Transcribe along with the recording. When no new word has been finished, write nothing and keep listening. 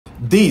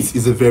This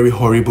is a very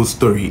horrible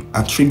story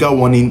and trigger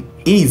warning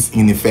is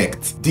in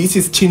effect. This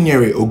is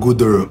Chinyere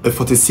Ogudoro, a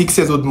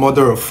 46-year-old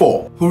mother of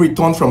 4 who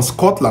returned from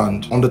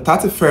Scotland on the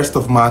 31st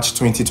of March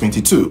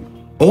 2022,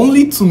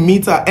 only to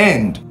meet her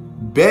end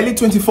barely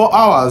 24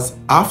 hours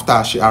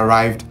after she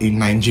arrived in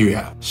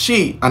Nigeria.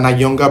 She and her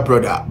younger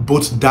brother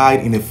both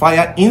died in a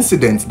fire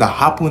incident that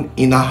happened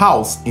in her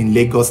house in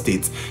Lagos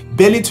State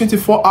barely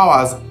 24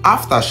 hours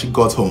after she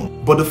got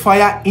home. But the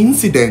fire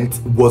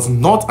incident was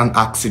not an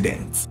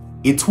accident.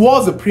 It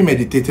was a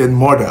premeditated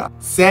murder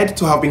said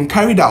to have been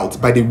carried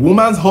out by the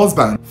woman's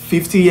husband,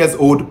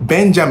 50-year-old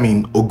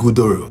Benjamin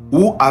Ogudoro,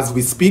 who as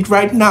we speak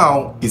right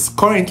now is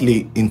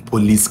currently in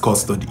police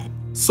custody.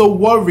 So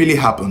what really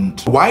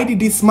happened? Why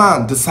did this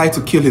man decide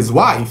to kill his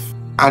wife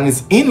and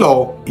his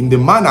in-law in the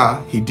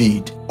manner he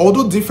did?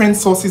 Although different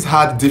sources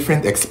had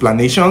different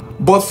explanations,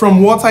 but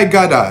from what I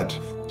gathered,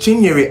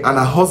 Chinyere and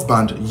her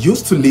husband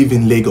used to live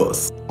in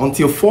Lagos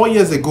until 4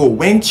 years ago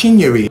when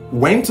Chinyere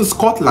went to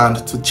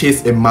Scotland to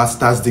chase a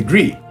master's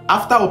degree.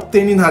 After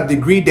obtaining her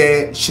degree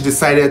there, she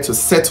decided to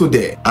settle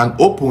there and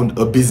opened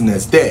a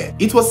business there.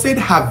 It was said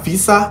her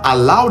visa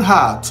allowed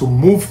her to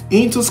move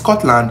into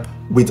Scotland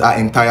with her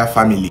entire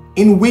family,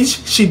 in which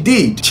she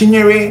did.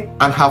 Chinyere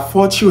and her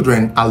 4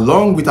 children,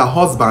 along with her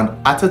husband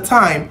at a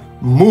time,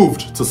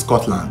 moved to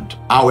Scotland.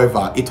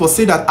 However, it was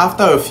said that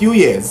after a few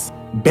years,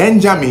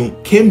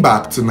 Benjamin came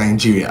back to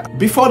Nigeria.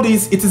 Before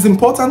this, it is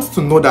important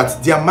to know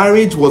that their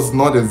marriage was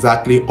not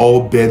exactly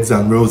all beds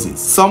and roses.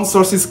 Some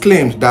sources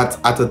claimed that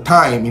at a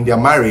time in their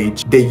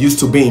marriage, they used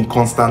to be in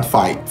constant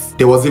fights.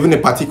 There was even a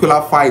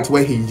particular fight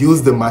where he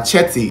used the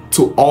machete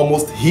to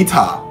almost hit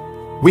her,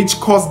 which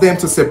caused them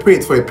to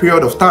separate for a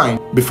period of time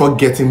before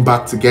getting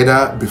back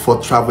together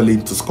before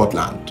traveling to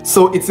Scotland.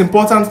 So it's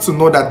important to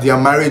know that their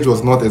marriage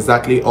was not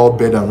exactly all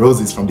bed and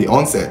roses from the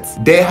onset.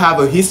 They have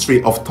a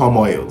history of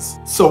turmoils.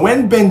 So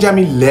when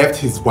Benjamin left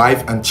his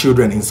wife and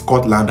children in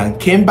Scotland and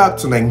came back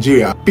to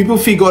Nigeria, people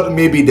figured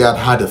maybe they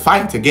had a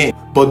fight again,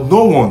 but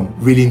no one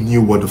really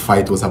knew what the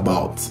fight was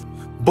about.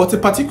 But a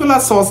particular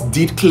source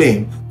did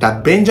claim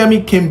that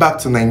Benjamin came back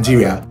to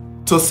Nigeria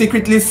to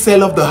secretly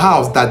sell off the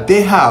house that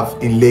they have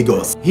in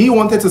Lagos. He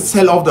wanted to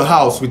sell off the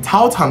house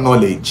without her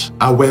knowledge.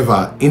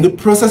 However, in the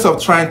process of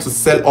trying to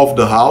sell off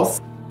the house,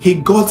 he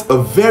got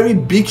a very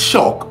big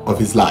shock of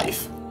his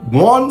life.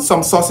 One,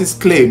 some sources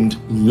claimed,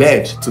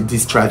 led to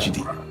this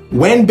tragedy.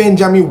 When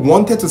Benjamin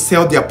wanted to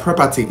sell their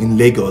property in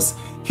Lagos,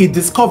 he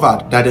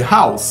discovered that the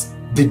house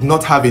did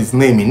not have his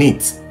name in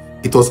it.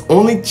 It was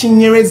only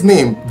Chinyere's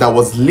name that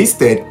was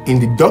listed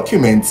in the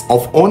documents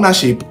of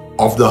ownership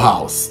of the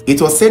house. It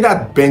was said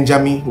that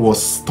Benjamin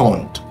was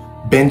stunned.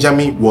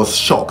 Benjamin was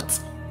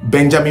shocked.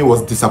 Benjamin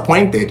was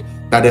disappointed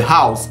that the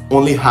house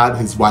only had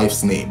his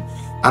wife's name.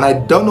 And I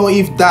don't know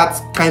if that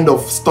kind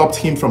of stopped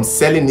him from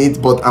selling it,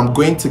 but I'm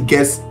going to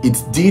guess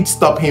it did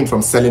stop him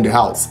from selling the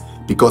house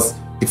because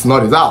it's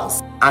not his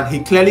house. And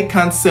he clearly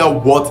can't sell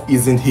what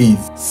isn't his.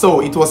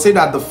 So it was said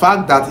that the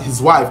fact that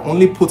his wife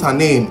only put her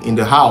name in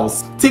the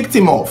house ticked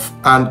him off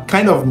and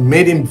kind of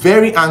made him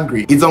very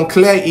angry. It's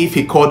unclear if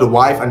he called the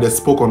wife and they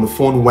spoke on the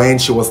phone when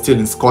she was still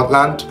in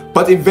Scotland.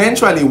 But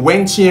eventually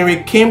when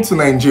Chinyere came to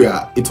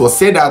Nigeria, it was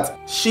said that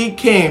she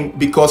came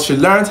because she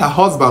learned her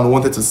husband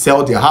wanted to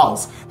sell their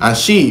house and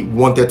she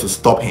wanted to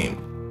stop him.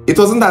 It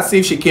wasn't as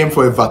if she came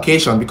for a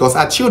vacation because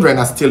her children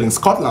are still in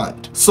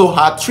Scotland. So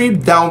her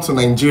trip down to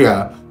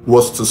Nigeria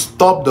was to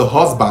stop the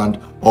husband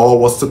or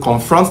was to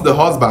confront the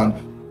husband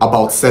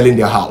about selling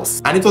their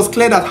house. And it was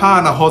clear that her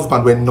and her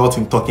husband were not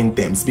in talking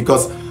terms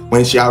because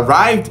when she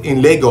arrived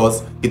in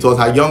Lagos, it was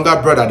her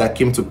younger brother that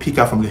came to pick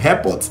her from the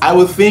airport. I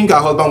would think her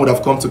husband would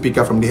have come to pick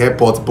her from the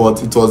airport,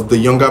 but it was the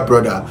younger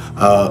brother,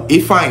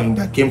 Ifeanyi,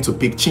 that came to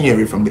pick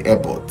Chinyere from the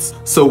airport.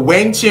 So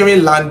when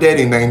Chinyere landed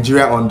in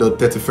Nigeria on the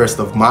 31st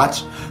of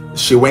March,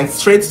 she went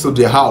straight to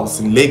the house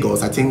in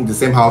Lagos, I think the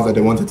same house that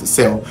they wanted to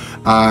sell.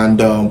 And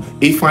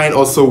Ifeanyi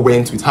also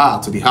went with her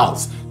to the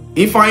house.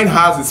 Ifeanyi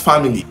has his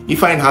family.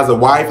 Ifeanyi has a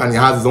wife and he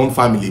has his own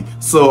family.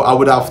 So I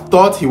would have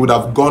thought he would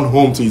have gone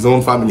home to his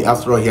own family.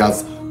 After all, he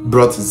has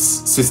brought his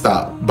sister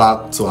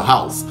back to her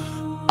house.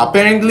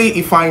 Apparently,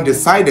 Ifeanyi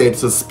decided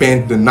to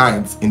spend the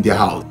night in their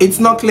house. It's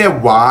not clear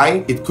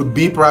why. It could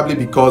be probably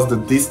because the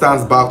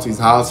distance back to his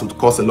house would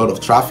cause a lot of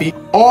traffic.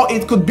 Or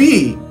it could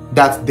be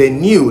that they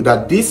knew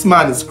that this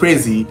man is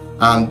crazy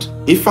and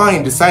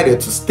Ifeanyi decided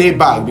to stay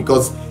back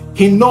because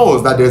he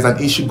knows that there's an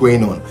issue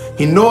going on.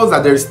 He knows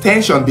that there's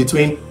tension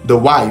between the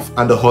wife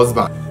and the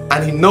husband.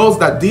 And he knows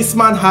that this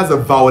man has a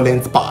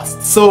violent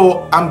past.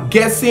 So I'm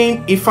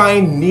guessing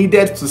Ifeanyi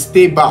needed to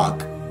stay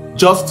back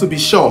just to be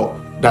sure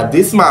that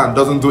this man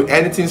doesn't do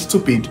anything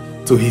stupid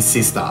to his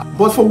sister.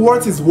 But for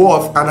what it's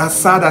worth, and as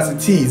sad as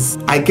it is,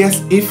 I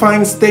guess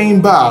Ifeanyi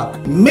staying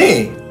back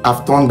may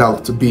have turned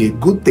out to be a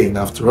good thing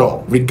after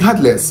all,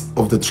 regardless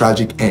of the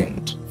tragic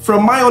end.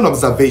 From my own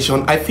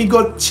observation, I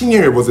figured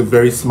Chinyere was a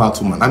very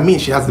smart woman. I mean,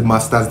 she has a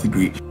master's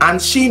degree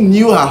and she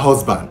knew her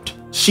husband.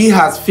 She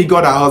has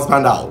figured her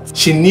husband out.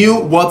 She knew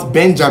what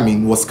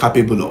Benjamin was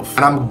capable of.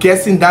 And I'm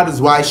guessing that is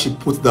why she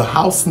put the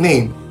house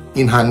name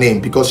in her name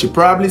because she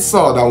probably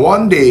saw that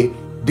one day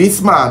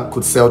this man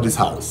could sell this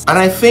house. And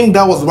I think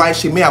that was why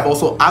she may have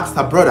also asked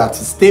her brother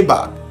to stay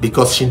back,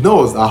 because she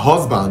knows her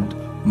husband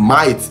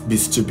might be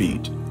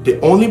stupid. The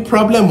only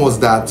problem was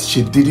that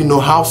she didn't know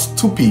how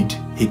stupid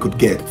he could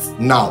get.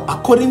 Now,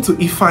 according to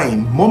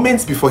Ifeanyi,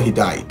 moments before he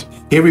died,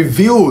 he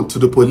revealed to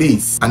the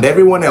police and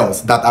everyone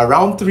else that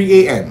around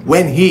 3 a.m.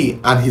 when he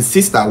and his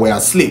sister were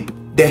asleep,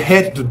 they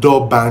heard the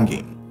door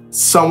banging.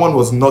 Someone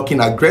was knocking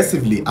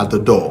aggressively at the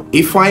door.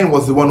 Ifeanyi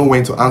was the one who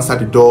went to answer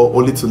the door,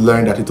 only to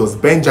learn that it was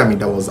Benjamin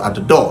that was at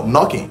the door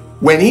knocking.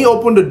 When he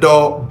opened the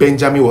door,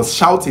 Benjamin was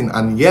shouting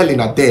and yelling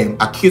at them,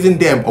 accusing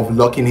them of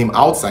locking him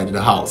outside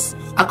the house.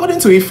 According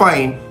to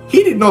Ifeanyi,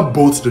 he did not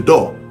bolt the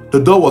door. The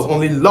door was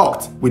only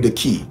locked with the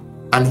key,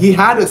 and he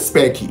had a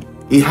spare key.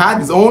 He had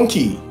his own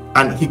key,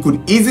 and he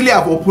could easily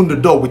have opened the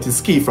door with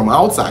his key from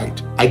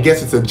outside. I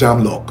guess it's a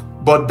jam lock.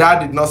 But that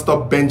did not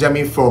stop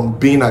Benjamin from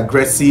being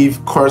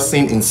aggressive,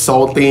 cursing,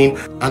 insulting,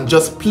 and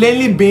just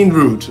plainly being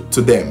rude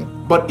to them.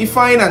 But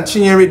Ifeanyi and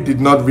Chinyere did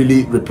not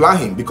really reply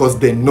him because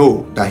they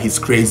know that he's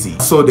crazy.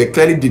 So they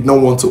clearly did not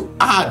want to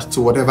add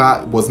to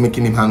whatever was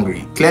making him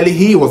angry. Clearly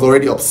he was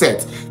already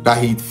upset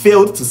that he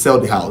failed to sell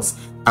the house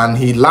and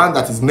he learned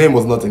that his name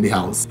was not in the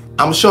house.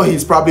 I'm sure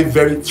he's probably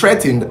very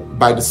threatened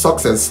by the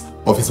success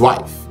of his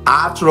wife.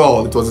 After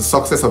all, it was the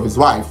success of his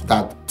wife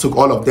that took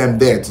all of them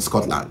there to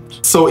Scotland.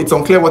 So it's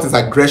unclear what his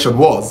aggression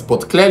was,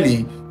 but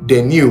clearly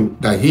they knew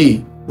that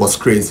he was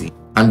crazy.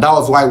 And that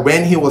was why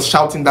when he was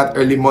shouting that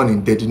early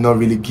morning, they did not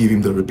really give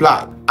him the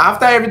reply.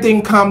 After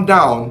everything calmed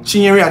down,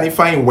 Chinyere and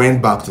Ifeanyi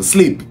went back to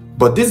sleep.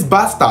 But this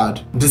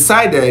bastard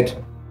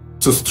decided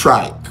to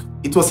strike.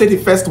 It was said he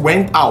first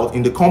went out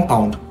in the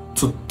compound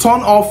to turn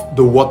off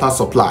the water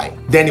supply.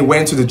 Then he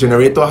went to the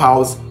generator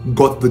house,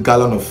 got the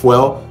gallon of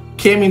fuel,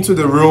 came into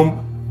the room,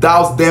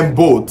 doused them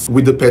both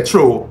with the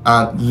petrol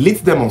and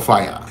lit them on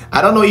fire.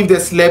 I don't know if they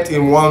slept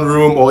in one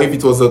room or if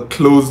it was a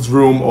closed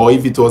room or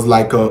if it was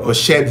like a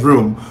shared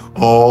room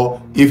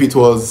or if it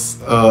was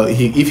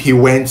if he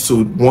went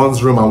to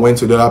one's room and went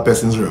to the other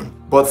person's room.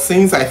 But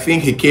since I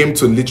think he came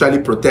to literally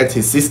protect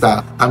his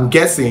sister, I'm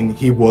guessing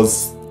he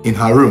was in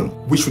her room,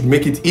 which would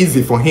make it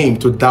easy for him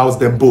to douse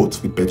them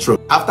both with petrol.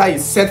 After he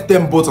set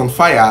them both on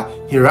fire,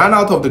 he ran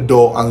out of the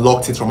door and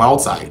locked it from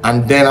outside.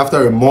 And then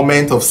after a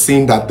moment of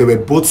seeing that they were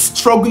both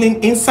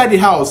struggling inside the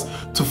house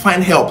to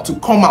find help, to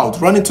come out,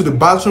 running to the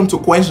bathroom to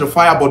quench the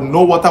fire, but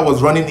no water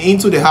was running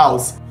into the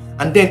house.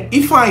 And then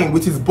Ifeanyi,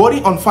 with his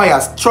body on fire,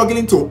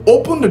 struggling to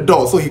open the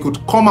door so he could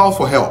come out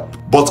for help,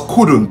 but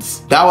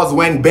couldn't. That was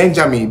when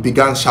Benjamin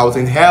began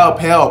shouting, "Help,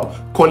 help,"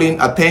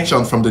 calling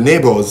attention from the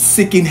neighbors,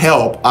 seeking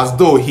help as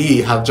though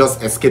he had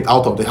just escaped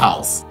out of the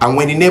house. And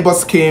when the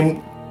neighbors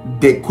came,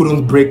 they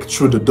couldn't break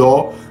through the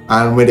door.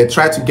 And when they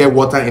tried to get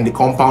water in the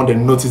compound, they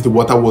noticed the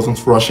water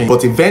wasn't rushing.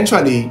 But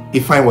eventually,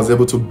 Ifeanyi was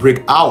able to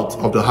break out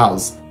of the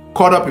house,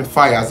 caught up in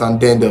fires, and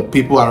then the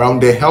people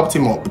around there helped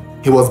him up.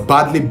 He was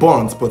badly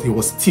burnt, but he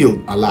was still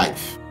alive.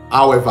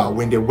 However,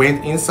 when they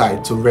went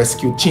inside to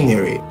rescue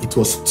Chinyere, it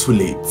was too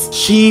late.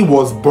 She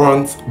was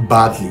burnt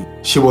badly.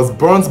 She was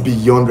burnt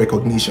beyond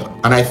recognition.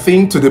 And I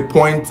think to the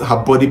point her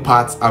body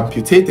parts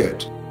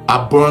amputated.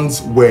 Her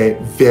burns were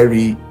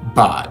very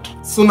bad.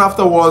 Soon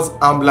afterwards,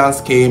 ambulance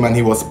came and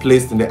he was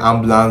placed in the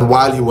ambulance.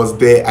 While he was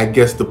there, I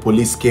guess the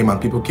police came and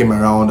people came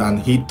around and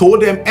he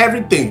told them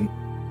everything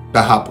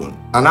that happened.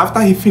 And after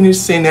he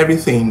finished saying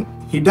everything,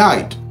 he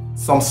died.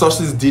 Some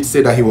sources did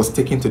say that he was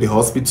taken to the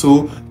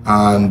hospital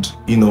and,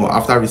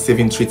 after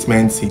receiving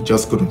treatments, he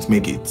just couldn't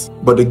make it.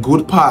 But the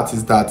good part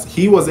is that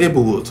he was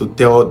able to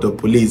tell the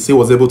police, he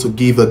was able to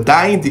give a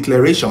dying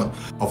declaration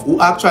of who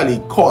actually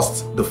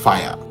caused the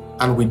fire.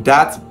 And with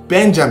that,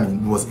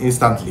 Benjamin was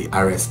instantly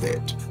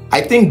arrested.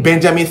 I think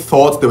Benjamin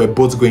thought they were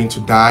both going to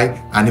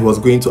die and he was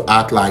going to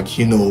act like,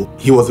 he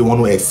was the one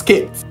who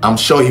escaped. I'm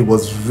sure he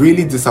was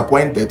really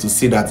disappointed to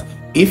see that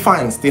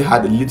Ifeanyi still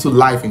had a little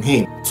life in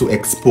him to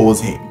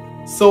expose him.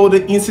 So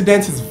the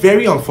incident is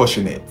very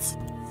unfortunate.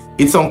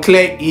 It's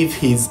unclear if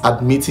he's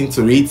admitting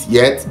to it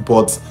yet,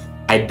 but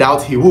I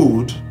doubt he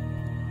would.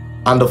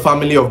 And the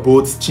family of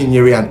both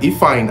Chinyere and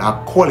Ifeanyi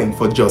are calling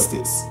for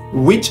justice,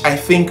 which I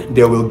think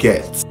they will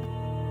get.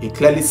 He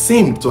clearly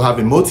seemed to have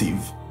a motive,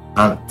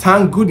 and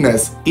thank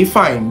goodness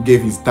Ifeanyi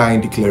gave his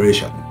dying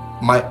declaration.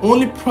 My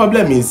only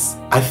problem is,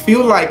 I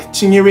feel like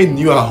Chinyere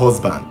knew her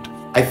husband.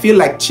 I feel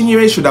like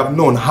Chinyere should have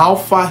known how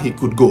far he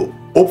could go.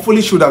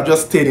 Hopefully should have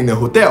just stayed in a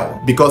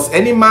hotel, because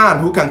any man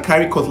who can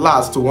carry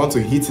cutlass to want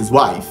to hit his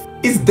wife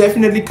is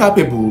definitely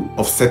capable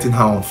of setting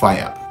her on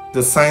fire.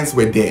 The signs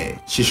were there.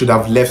 She should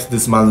have left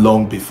this man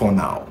long before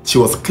now. She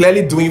was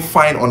clearly doing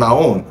fine on her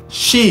own.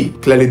 She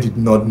clearly did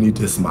not need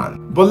this man.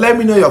 But let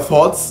me know your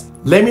thoughts.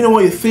 Let me know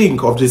what you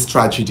think of this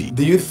tragedy.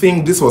 Do you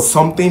think this was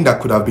something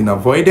that could have been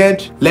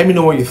avoided? Let me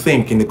know what you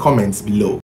think in the comments below.